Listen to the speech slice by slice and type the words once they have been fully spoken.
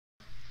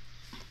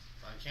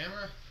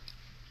camera?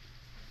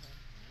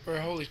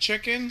 wHoly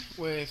Chicken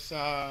with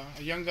a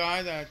young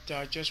guy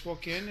that just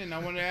walked in, and I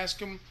wanted to ask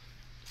him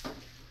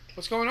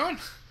what's going on.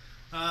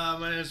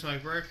 My name is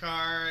Mike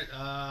Burkhardt.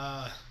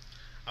 I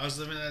was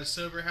living at a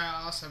sober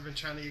house. I've been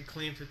trying to get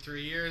clean for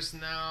 3 years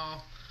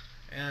now.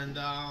 And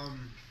I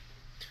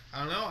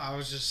don't know, I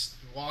was just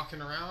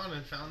walking around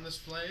and found this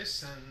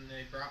place, and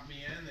they brought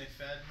me in, they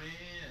fed me,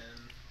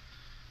 and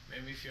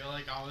made me feel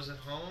like I was at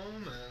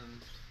home,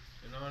 and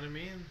you know what I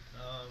mean?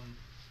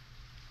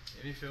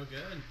 Made me feel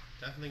good.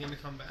 Definitely going to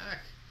come back.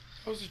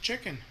 How was the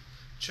chicken?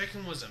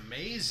 Chicken was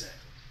amazing.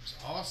 It was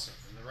awesome.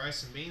 And the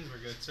rice and beans were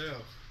good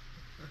too.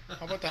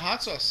 How about the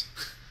hot sauce?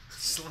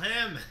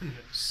 Slamming.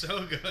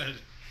 So good.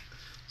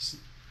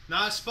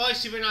 Not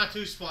spicy, but not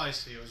too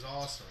spicy. It was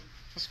awesome.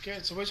 That's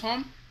good. So where's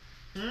home?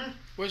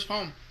 Where's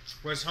home?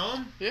 Where's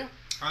home? Yeah.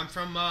 I'm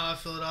from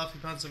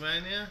Philadelphia,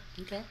 Pennsylvania.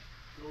 Okay.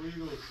 Go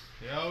Eagles.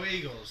 Yo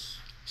Eagles.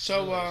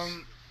 So,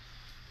 Eagles.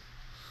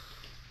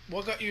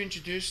 what got you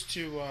introduced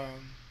to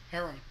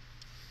heroin?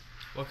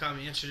 What got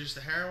me introduced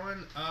to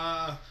heroin?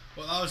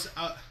 Well,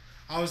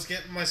 I was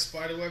getting my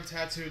spider web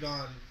tattooed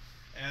on,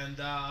 and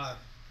I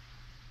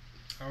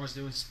was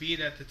doing speed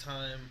at the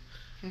time,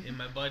 and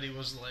my buddy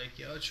was like,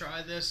 "Yo,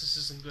 try this. This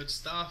is some good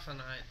stuff."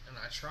 And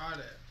I tried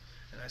it,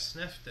 and I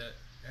sniffed it,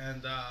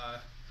 and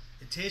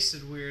it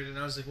tasted weird, and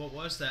I was like, "What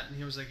was that?" And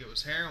he was like, "It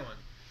was heroin."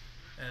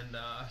 And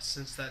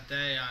since that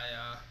day,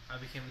 I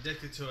became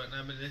addicted to it, and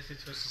I've been addicted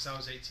to it since I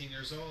was 18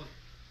 years old.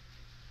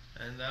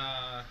 And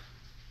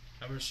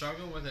I've been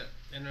struggling with it,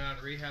 in and out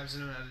of rehabs,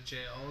 in and out of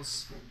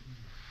jails.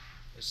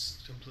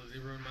 It's completely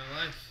ruined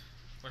my life.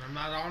 When I'm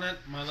not on it,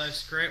 my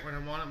life's great. When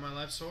I'm on it, my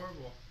life's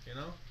horrible, you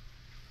know?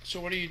 So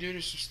what do you do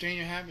to sustain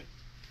your habit?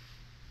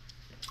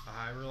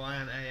 I rely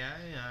on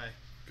AA. I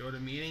go to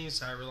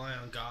meetings. I rely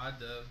on God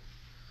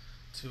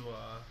to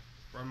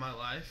run my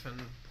life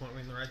and point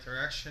me in the right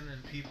direction,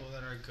 and people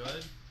that are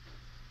good.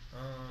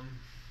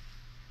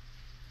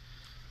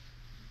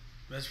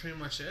 That's pretty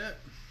much it.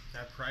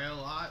 I pray a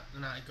lot,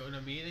 and I go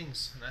to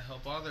meetings, and I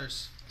help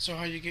others. So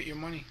how you get your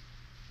money?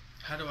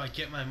 How do I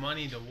get my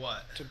money to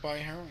what? To buy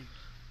heroin.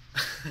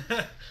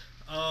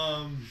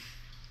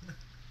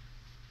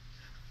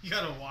 You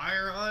got a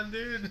wire on,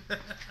 dude?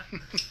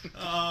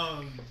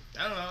 I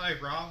don't know. I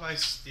rob, I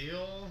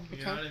steal.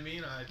 You know what I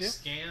mean? I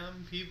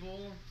scam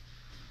people.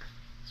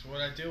 That's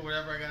what I do.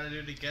 Whatever I got to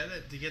do to get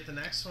it, to get the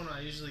next one, I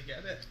usually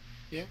get it.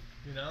 Yeah.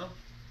 You know?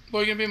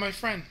 Well, you're going to be my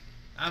friend.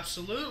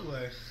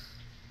 Absolutely.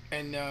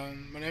 And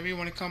whenever you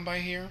want to come by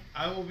here,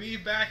 I will be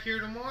back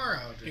here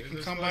tomorrow, dude. You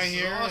can come by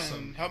here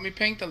and help me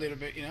paint a little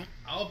bit, you know?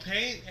 I'll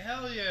paint?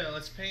 Hell yeah,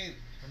 let's paint.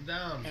 I'm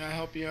down. And I'll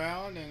help you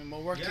out, and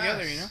we'll work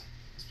together, you know?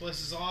 This place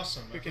is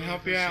awesome. We can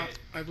help you out.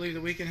 I believe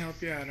that we can help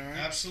you out, all right?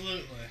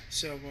 Absolutely.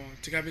 So,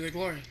 to God be the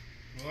glory.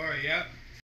 Glory, yep.